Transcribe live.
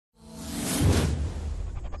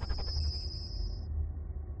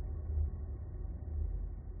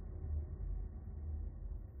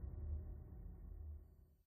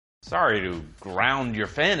Sorry to ground your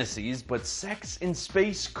fantasies, but sex in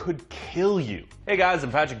space could kill you. Hey guys,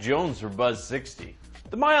 I'm Patrick Jones for Buzz60.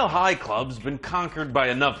 The Mile High Club's been conquered by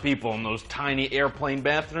enough people in those tiny airplane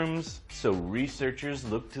bathrooms, so researchers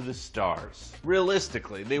looked to the stars.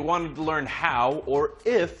 Realistically, they wanted to learn how or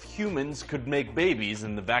if humans could make babies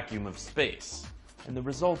in the vacuum of space. And the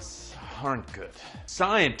results aren't good.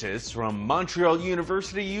 Scientists from Montreal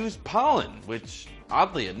University used pollen, which,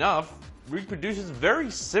 oddly enough, reproduces very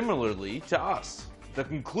similarly to us. The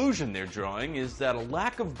conclusion they're drawing is that a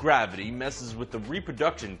lack of gravity messes with the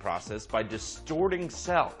reproduction process by distorting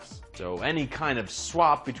cells. So any kind of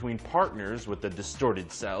swap between partners with the distorted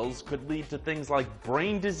cells could lead to things like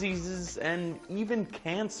brain diseases and even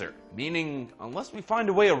cancer. Meaning, unless we find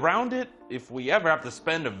a way around it, if we ever have to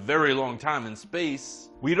spend a very long time in space,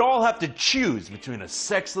 we'd all have to choose between a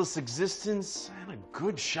sexless existence and a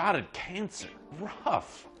good shot at cancer.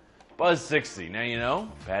 Rough. Buzz60, now you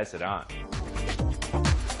know, pass it on.